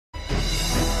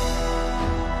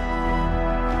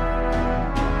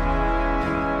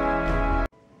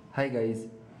Hi guys,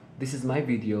 this is my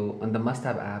video on the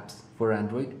must-have apps for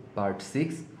Android part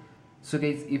 6. So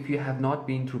guys, if you have not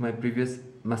been through my previous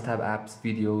must-have apps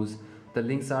videos, the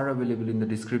links are available in the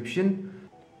description.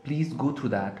 Please go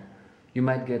through that. You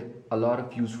might get a lot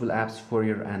of useful apps for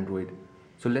your Android.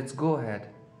 So let's go ahead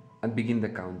and begin the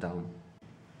countdown.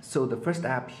 So the first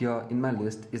app here in my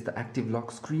list is the Active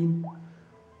Lock Screen.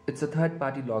 It's a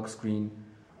third-party lock screen.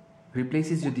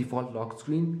 Replaces your default lock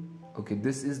screen. Okay,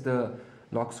 this is the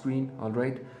lock screen.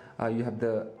 Alright, you have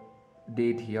the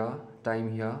date here,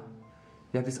 time here.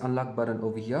 You have this unlock button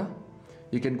over here.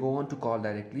 You can go on to call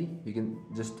directly. You can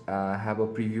just have a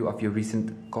preview of your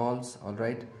recent calls.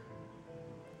 Alright,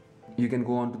 you can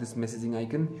go on to this messaging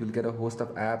icon. You'll get a host of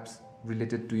apps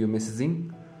related to your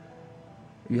messaging.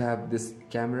 You have this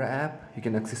camera app. You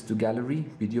can access to gallery,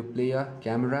 video player,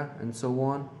 camera, and so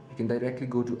on. You can directly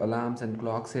go to alarms and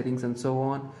clock settings and so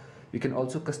on. You can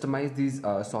also customize these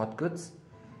shortcuts.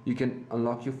 You can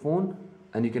unlock your phone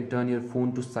and you can turn your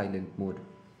phone to silent mode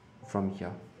from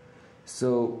here.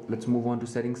 So let's move on to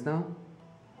settings now.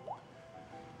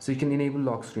 So you can enable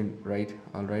lock screen, right?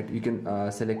 Alright, you can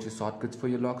select your shortcuts for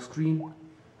your lock screen,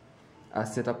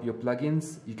 set up your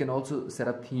plugins. You can also set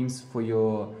up themes for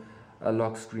your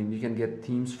lock screen. You can get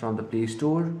themes from the Play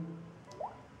Store.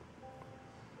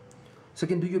 So you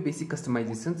can do your basic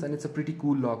customizations, and it's a pretty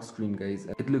cool lock screen, guys.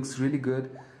 It looks really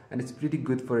good and it's pretty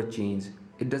good for a change.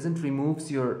 It doesn't remove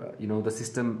your the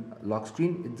system lock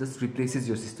screen. It just replaces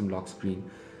your system lock screen.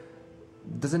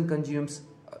 It doesn't consume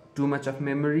too much of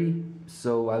memory,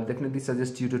 so I'll definitely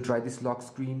suggest you to try this lock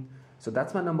screen. So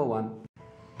that's my number one.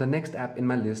 The next app in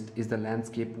my list is the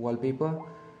landscape wallpaper.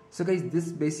 So guys,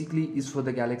 this basically is for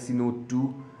the Galaxy Note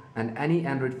 2 and any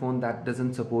Android phone that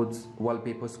doesn't support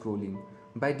wallpaper scrolling.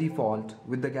 By default,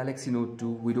 with the Galaxy Note 2,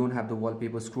 we don't have the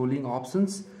wallpaper scrolling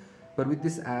options, but with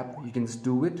this app, you can just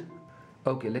do it.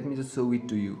 Okay, let me just show it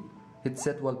to you. Hit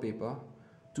set wallpaper.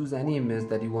 Choose any image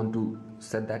that you want to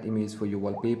set that image for your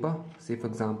wallpaper. Say for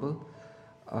example,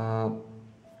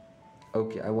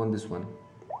 okay, I want this one.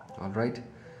 Alright,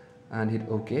 and hit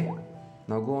OK.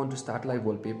 Now go on to start live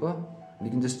wallpaper. And you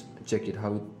can just check it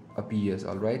how it appears.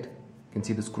 Alright, you can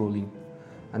see the scrolling.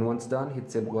 And once done,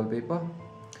 hit set wallpaper.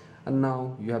 And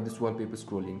now you have this wallpaper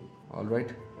scrolling.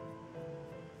 Alright,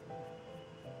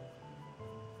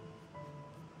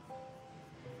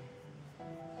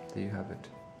 there you have it.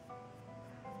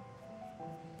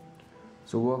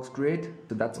 So works great.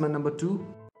 So that's my number 2.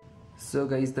 So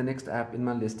guys, the next app in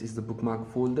my list is the Bookmark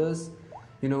Folders.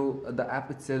 The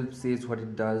app itself says what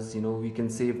it does. You can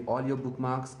save all your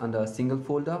bookmarks under a single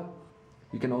folder.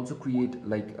 You can also create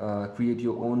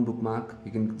your own bookmark.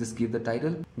 You can just give the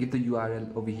title, give the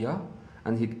URL over here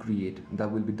and hit create. That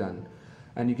will be done.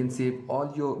 And you can save all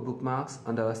your bookmarks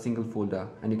under a single folder,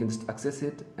 and you can just access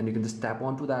it and you can just tap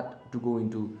onto that to go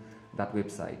into that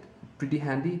website. Pretty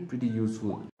handy, pretty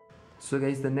useful. So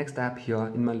guys, the next app here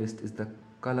in my list is the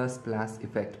Color Splash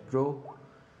Effect Pro.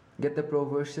 Get the Pro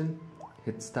version,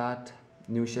 hit start,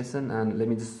 new session, and let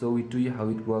me just show it to you how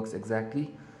it works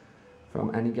exactly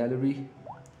from any gallery.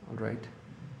 Alright,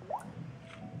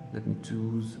 let me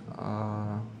choose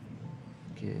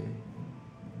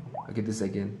okay, this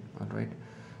again. Alright,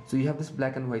 so you have this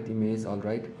black and white image.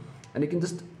 Alright, and you can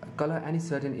just color any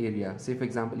certain area. Say for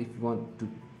example, if you want to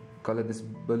color this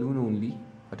balloon only,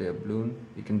 whatever balloon,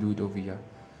 you can do it over here.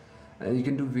 And you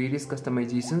can do various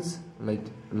customizations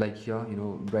like here,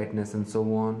 brightness and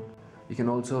so on. You can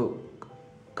also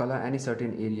color any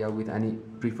certain area with any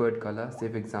preferred color. Say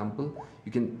for example,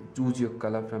 you can choose your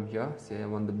color from here. Say I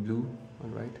want the blue.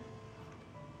 Alright,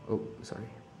 oh sorry,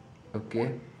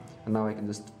 okay, and now I can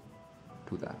just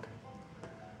do that.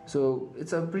 So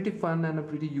it's a pretty fun and a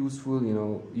pretty useful,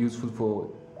 useful for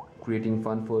creating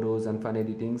fun photos and fun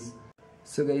editings.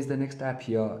 So guys, the next app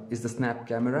here is the Snap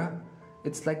Camera.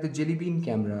 It's like the Jelly Bean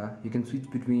camera. You can switch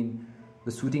between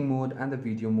the shooting mode and the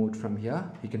video mode from here.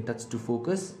 You can touch to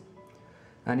focus,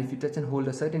 and if you touch and hold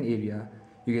a certain area,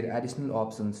 you get additional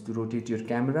options to rotate your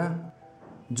camera,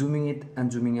 zooming it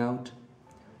and zooming out,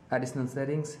 additional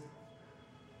settings.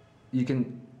 You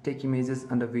can take images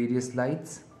under various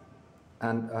lights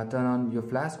and turn on your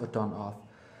flash or turn off.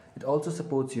 It also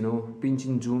supports pinch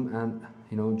in zoom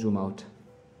and zoom out.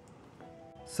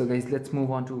 So guys, let's move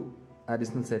on to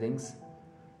additional settings.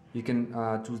 You can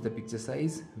choose the picture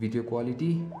size, video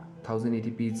quality,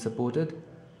 1080p is supported,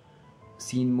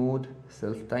 scene mode,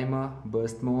 self timer,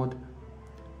 burst mode,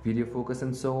 video focus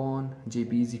and so on,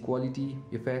 JPEG quality,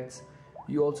 effects.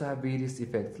 You also have various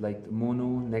effects like mono,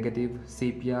 negative,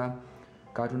 sepia,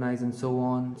 cartoonize and so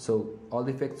on. So all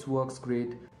the effects works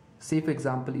great. Say for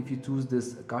example, if you choose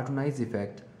this cartoonize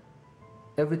effect,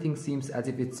 Everything seems as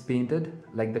if it's painted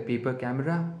like the paper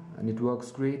camera, and it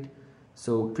works great.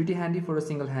 So pretty handy for a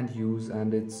single hand use,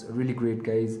 and it's really great,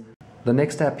 guys. The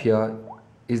next app here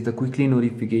is the quickly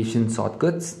notification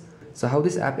shortcuts. So how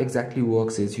this app exactly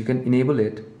works is you can enable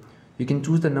it. You can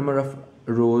choose the number of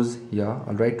rows here,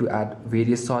 alright, to add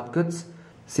various shortcuts.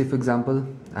 Say for example,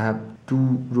 I have 2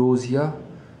 rows here.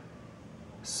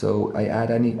 So I add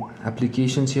any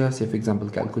applications here, say for example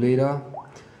calculator,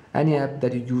 any app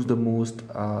that you use the most,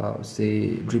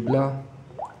 say Dribbler,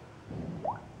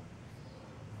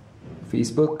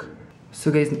 Facebook.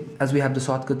 So guys, as we have the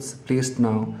shortcuts placed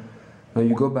now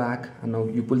you go back and now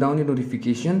you pull down your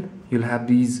notification, you'll have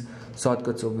these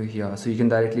shortcuts over here, so you can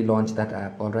directly launch that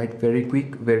app. Alright, very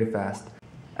quick, very fast.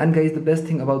 And guys, the best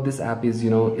thing about this app is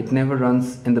it never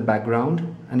runs in the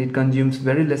background, and it consumes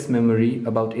very less memory,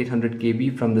 about 800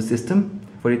 KB from the system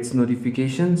for its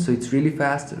notifications. So it's really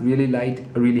fast, really light,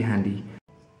 really handy.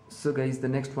 So guys, the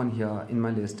next one here in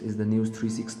my list is the News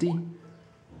 360.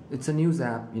 It's a news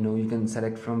app. You can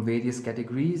select from various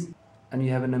categories, and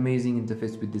you have an amazing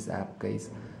interface with this app, guys.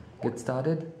 Get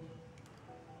started.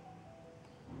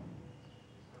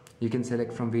 You can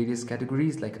select from various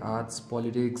categories like arts,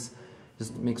 politics.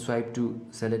 Just make swipe to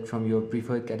select from your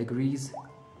preferred categories.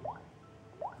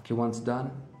 Okay, once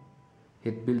done,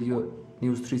 hit build your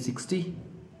News 360.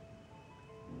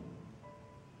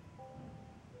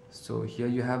 So here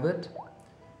you have it.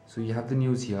 So you have the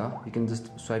news here. You can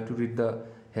just swipe to read the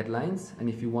headlines, and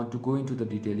if you want to go into the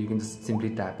detail, you can just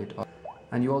simply tap it.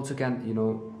 And you also can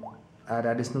add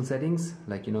additional settings,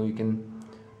 like you can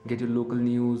get your local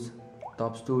news,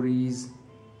 top stories.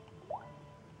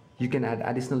 You can add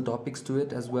additional topics to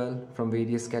it as well from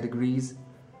various categories.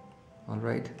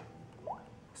 Alright,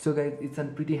 so guys, it's a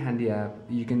pretty handy app.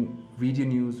 You can read your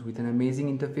news with an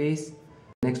amazing interface.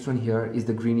 Next one here is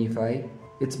the Greenify.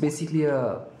 It's basically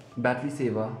a battery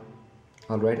saver,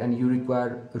 alright, and you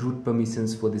require root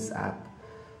permissions for this app.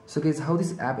 So guys, how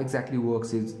this app exactly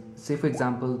works is, say for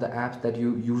example the apps that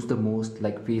you use the most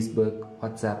like Facebook,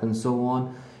 WhatsApp and so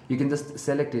on, you can just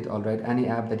select it, alright, any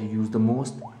app that you use the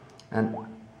most and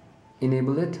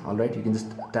enable it. Alright, you can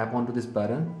just tap onto this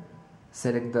button,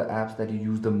 select the apps that you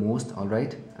use the most,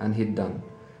 alright, and hit done.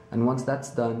 And once that's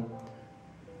done,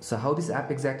 so how this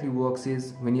app exactly works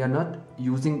is, when you're not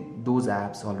using those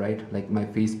apps, alright, like my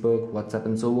Facebook, WhatsApp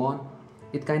and so on,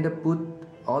 it kind of put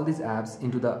all these apps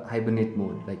into the hibernate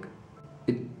mode, like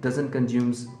it doesn't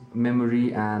consume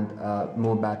memory and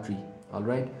more battery.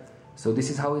 Alright, so this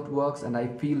is how it works, and I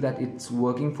feel that it's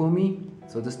working for me.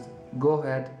 So just go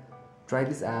ahead, try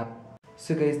this app.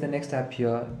 So guys, the next app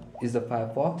here is the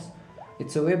Firefox.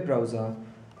 It's a web browser,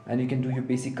 and you can do your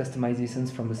basic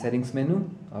customizations from the settings menu.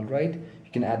 Alright,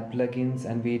 you can add plugins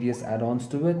and various add-ons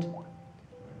to it.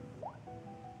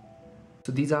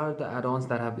 So these are the add-ons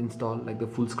that I have installed, like the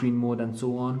full screen mode and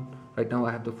so on. Right now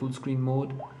I have the full screen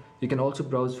mode. You can also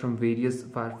browse from various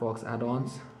Firefox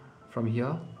add-ons from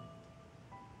here.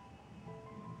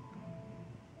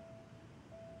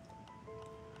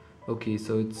 Okay,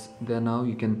 so it's there now.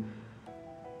 You can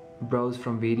browse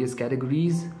from various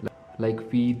categories like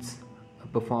feeds,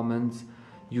 performance,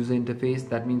 user interface.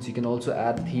 That means you can also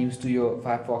add themes to your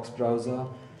Firefox browser.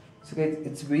 So guys,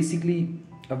 it's basically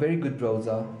a very good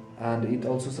browser, and it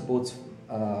also supports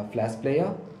Flash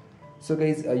Player. So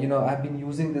guys, I've been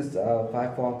using this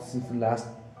Firefox since the last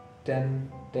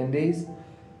 10 days,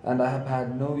 and I have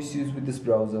had no issues with this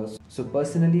browser. So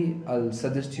personally, I'll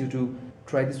suggest you to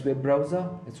try this web browser.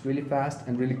 It's really fast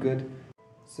and really good.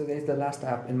 So guys, the last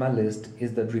app in my list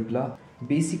is the Dribbler.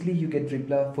 Basically, you get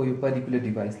Dribbler for your particular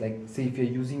device. Like say if you're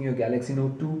using your Galaxy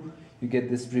Note 2, you get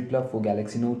this Dribbler for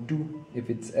Galaxy Note 2. If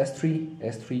it's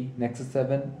S3, Nexus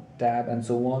 7, Tab and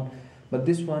so on. But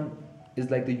this one is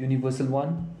like the universal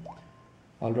one.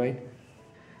 Alright.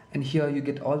 And here you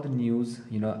get all the news,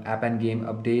 app and game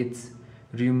updates,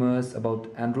 rumors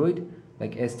about Android,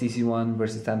 like HTC One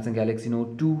versus Samsung Galaxy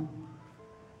Note 2,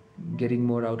 getting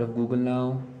more out of Google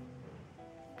now,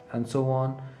 and so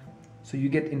on. So you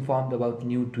get informed about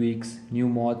new tweaks, new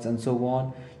mods and so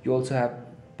on. You also have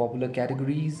popular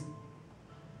categories.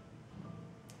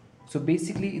 So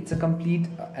basically it's a complete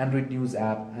Android news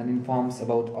app and informs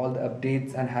about all the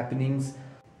updates and happenings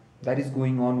that is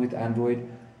going on with Android.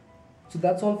 So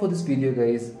that's all for this video,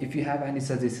 guys. If you have any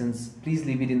suggestions, please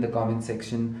leave it in the comment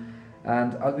section,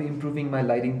 and I'll be improving my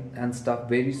lighting and stuff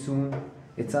very soon.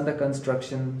 It's under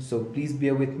construction, so please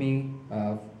bear with me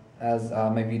as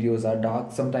my videos are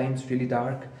dark, sometimes really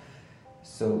dark.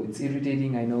 So it's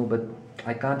irritating, I know, but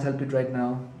I can't help it right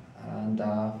now. And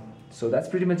so that's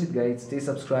pretty much it, guys. Stay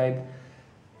subscribed.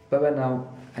 Bye bye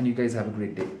now, and you guys have a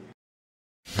great day.